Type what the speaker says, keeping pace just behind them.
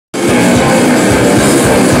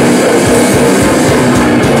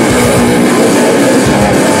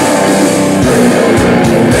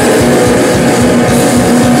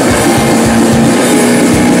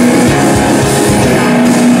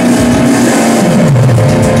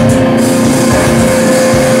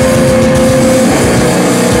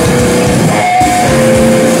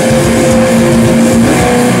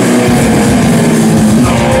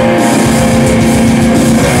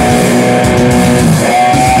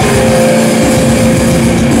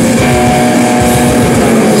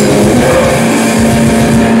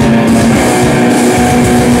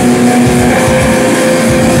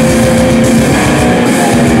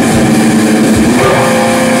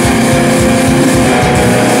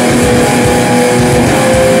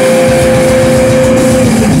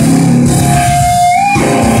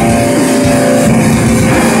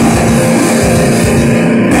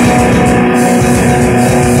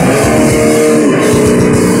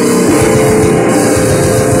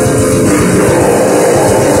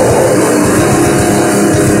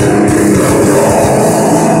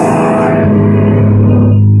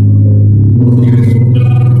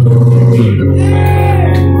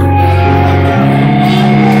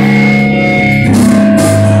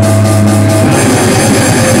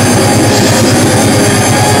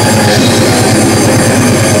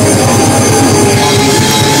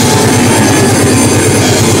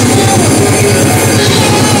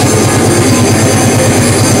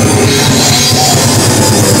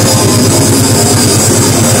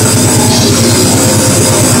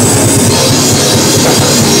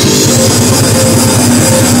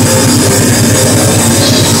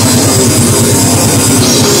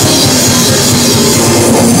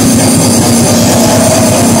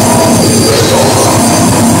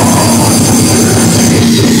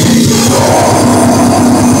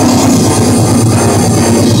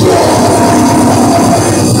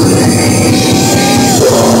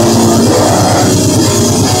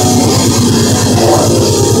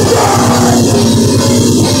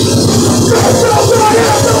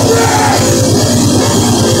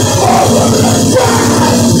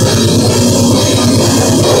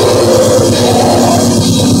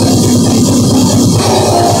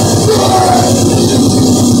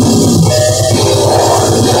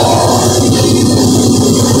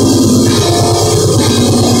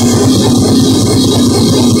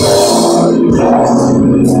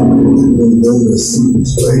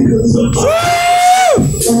breakers of my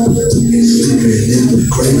house. Sleeping in the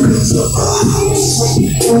breakers of my house.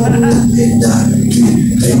 And not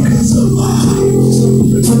getting breakers of my house.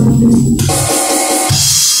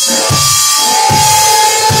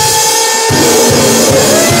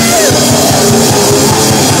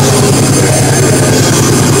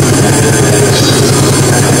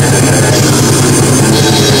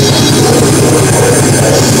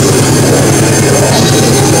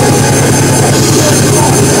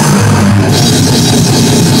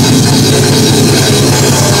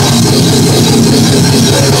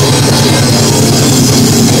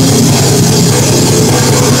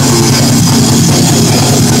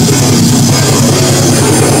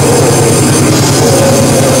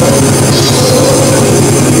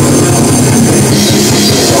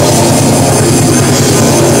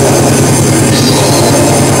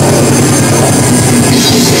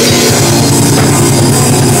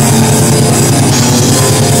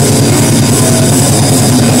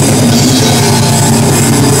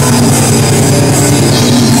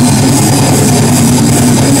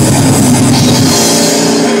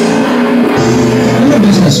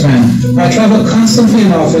 I travel constantly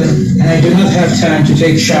and often, and I do not have time to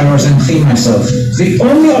take showers and clean myself. The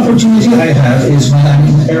only opportunity I have is when I'm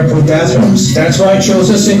in airport bathrooms. That's why I chose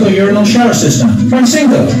a single urinal shower system from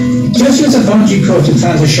Single. Just use a bungee cord to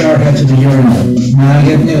clamp the shower head to the urinal. Now I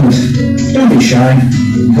get nude. Don't be shy.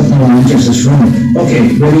 Hope no one enters this room.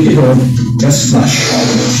 Okay, ready to go. Just flush.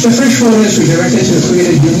 The fresh water is redirected to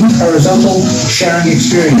create a unique horizontal showering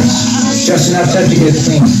experience. Just enough time to get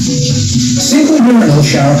clean. Single urinal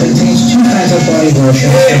shower contains 2 kinds of body wash.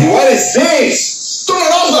 Hey, what is this? Turn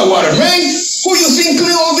off the water, man! Who you think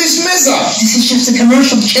cleaned all this mess up? This is just a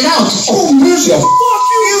commercial. Chill out. Commercial? Fuck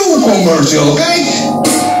you, commercial, okay?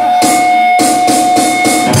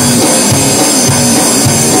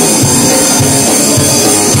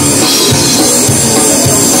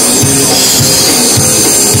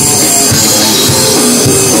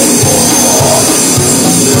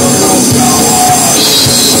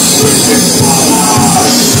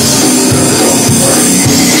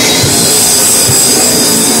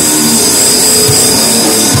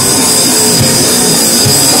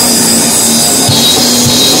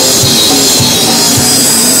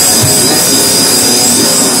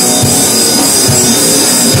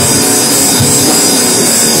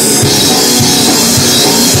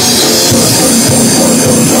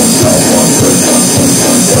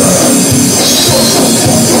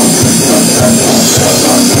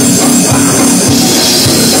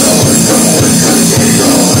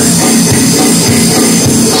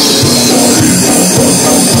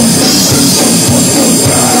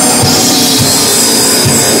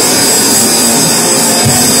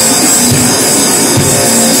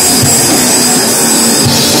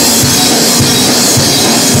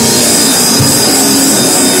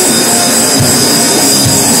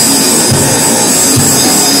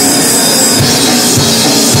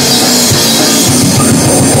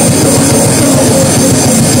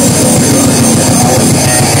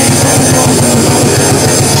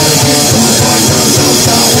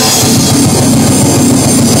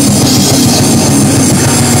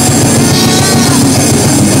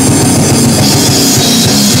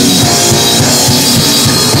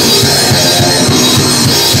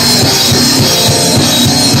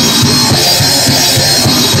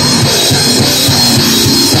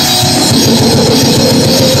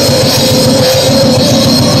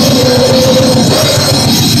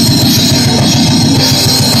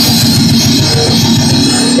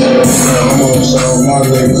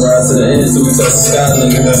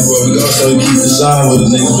 So we keep the shine with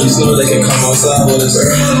us. Niggas be slow, they can come outside with us.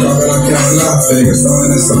 I'm counting out figures.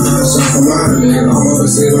 Starting this some high shot from my nigga. I'm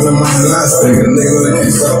overseas on the mind last figure. Nigga with a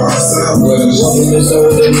case up outside with us. Walking this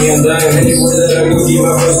over with me and dying. Anywhere that I go, keep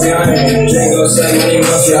my first behind me. Django, say money,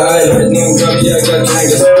 must be high. Like new grubby, I got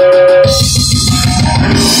Django.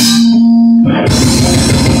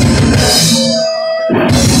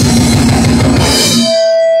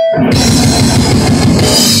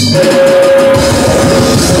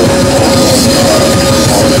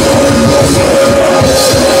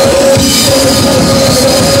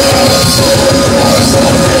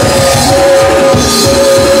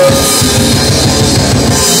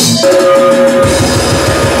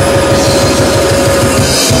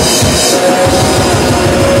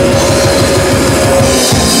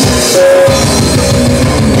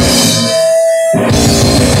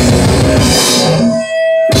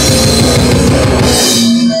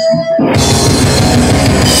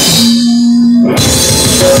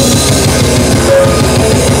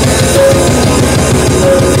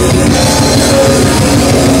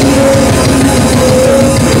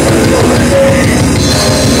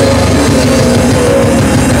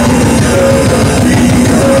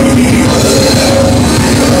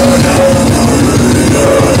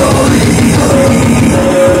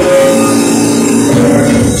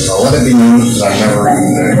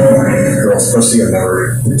 pussy. I've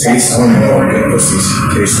never tasted. I don't even know what good pussies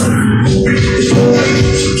taste like.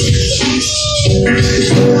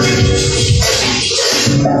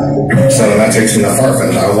 So that takes me to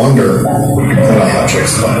Farfetch. I wonder how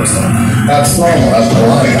chicks butt. That's normal. That's a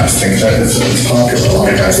lot of guys think that it's popular. A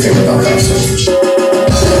lot of guys think about that stuff.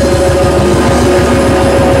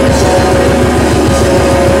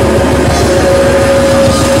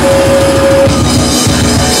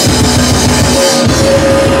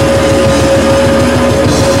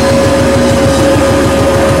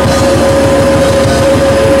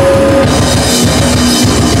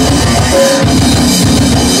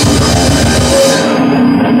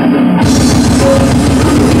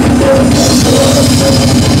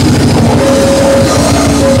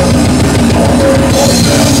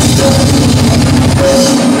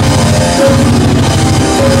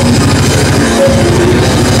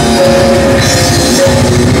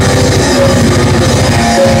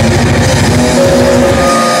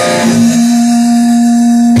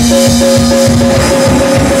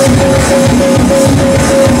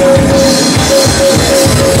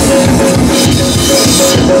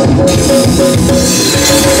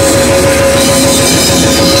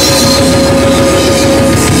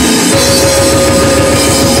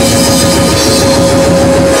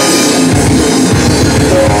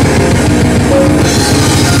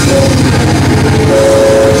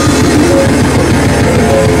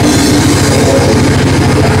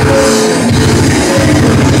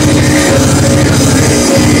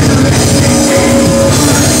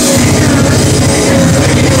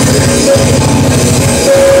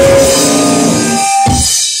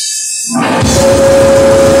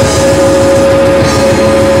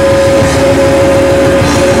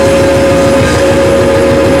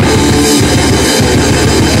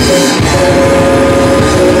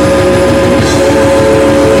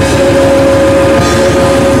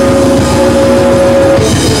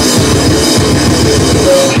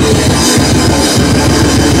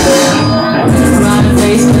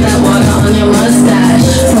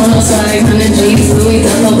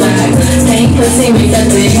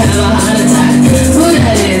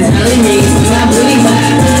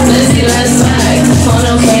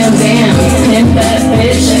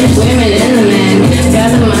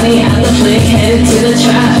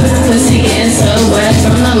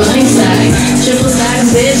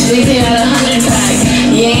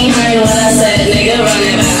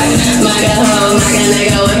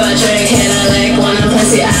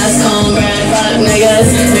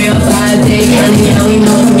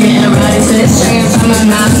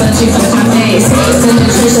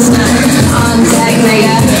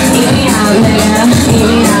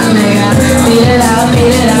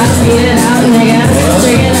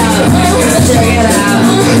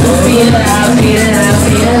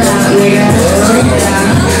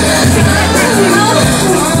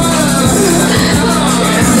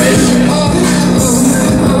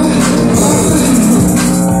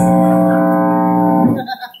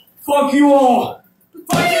 Fuck you all!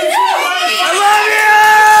 Fuck you!